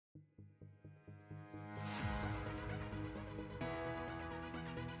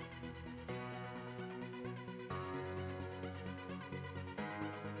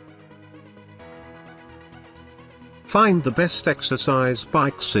Find the best exercise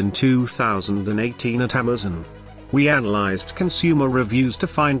bikes in 2018 at Amazon. We analyzed consumer reviews to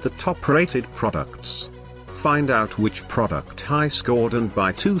find the top-rated products. Find out which product high scored and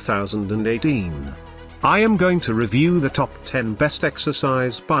buy 2018. I am going to review the top 10 best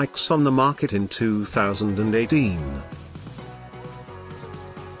exercise bikes on the market in 2018.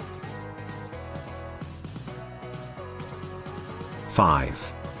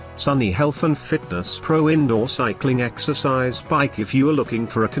 Five. Sunny Health and Fitness Pro Indoor Cycling Exercise Bike. If you are looking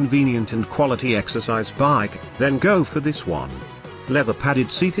for a convenient and quality exercise bike, then go for this one. Leather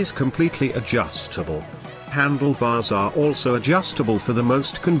padded seat is completely adjustable. Handlebars are also adjustable for the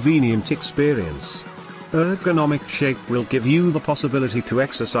most convenient experience. Ergonomic shape will give you the possibility to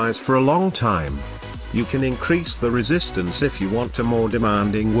exercise for a long time. You can increase the resistance if you want a more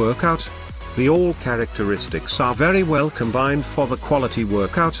demanding workout. The all characteristics are very well combined for the quality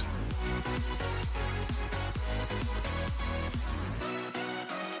workout.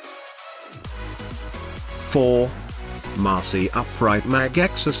 4. Marcy Upright Mag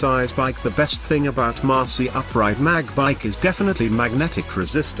Exercise Bike. The best thing about Marcy Upright Mag Bike is definitely magnetic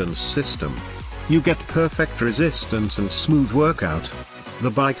resistance system. You get perfect resistance and smooth workout. The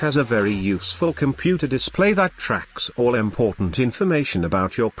bike has a very useful computer display that tracks all important information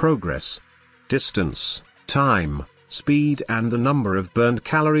about your progress. Distance, time, speed and the number of burned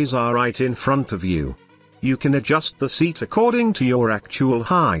calories are right in front of you. You can adjust the seat according to your actual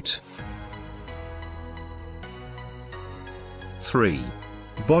height. 3.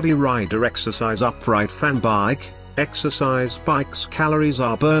 Body Rider Exercise Upright Fan Bike. Exercise bikes calories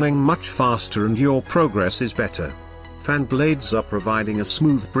are burning much faster and your progress is better. Fan blades are providing a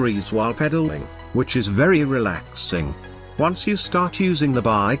smooth breeze while pedaling, which is very relaxing. Once you start using the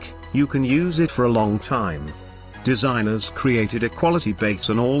bike, you can use it for a long time. Designers created a quality base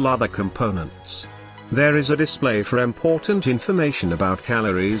on all other components. There is a display for important information about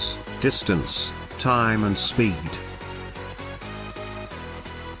calories, distance, time and speed.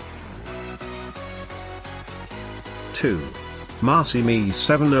 2. Marcy Me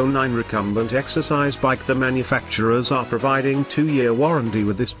 709 Recumbent Exercise Bike. The manufacturers are providing 2-year warranty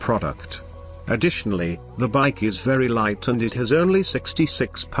with this product. Additionally, the bike is very light and it has only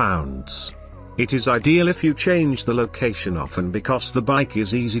 66 pounds. It is ideal if you change the location often because the bike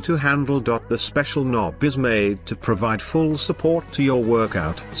is easy to handle. The special knob is made to provide full support to your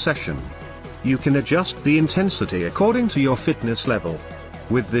workout session. You can adjust the intensity according to your fitness level.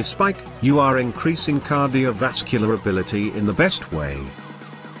 With this bike, you are increasing cardiovascular ability in the best way.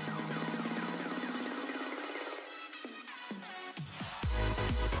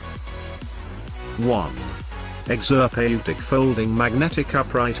 1. Exerpeutic Folding Magnetic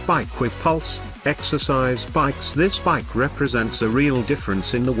Upright Bike with Pulse Exercise Bikes. This bike represents a real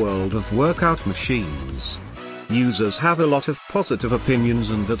difference in the world of workout machines. Users have a lot of positive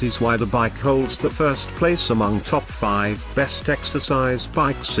opinions and that is why the bike holds the first place among top 5 best exercise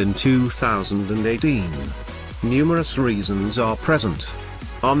bikes in 2018. Numerous reasons are present.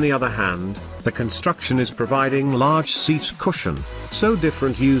 On the other hand, the construction is providing large seat cushion, so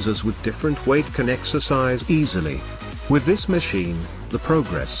different users with different weight can exercise easily. With this machine, the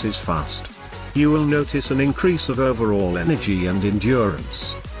progress is fast. You will notice an increase of overall energy and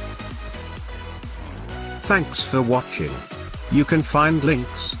endurance. Thanks for watching. You can find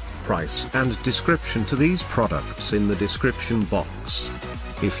links, price and description to these products in the description box.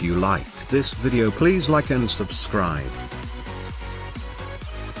 If you liked this video, please like and subscribe.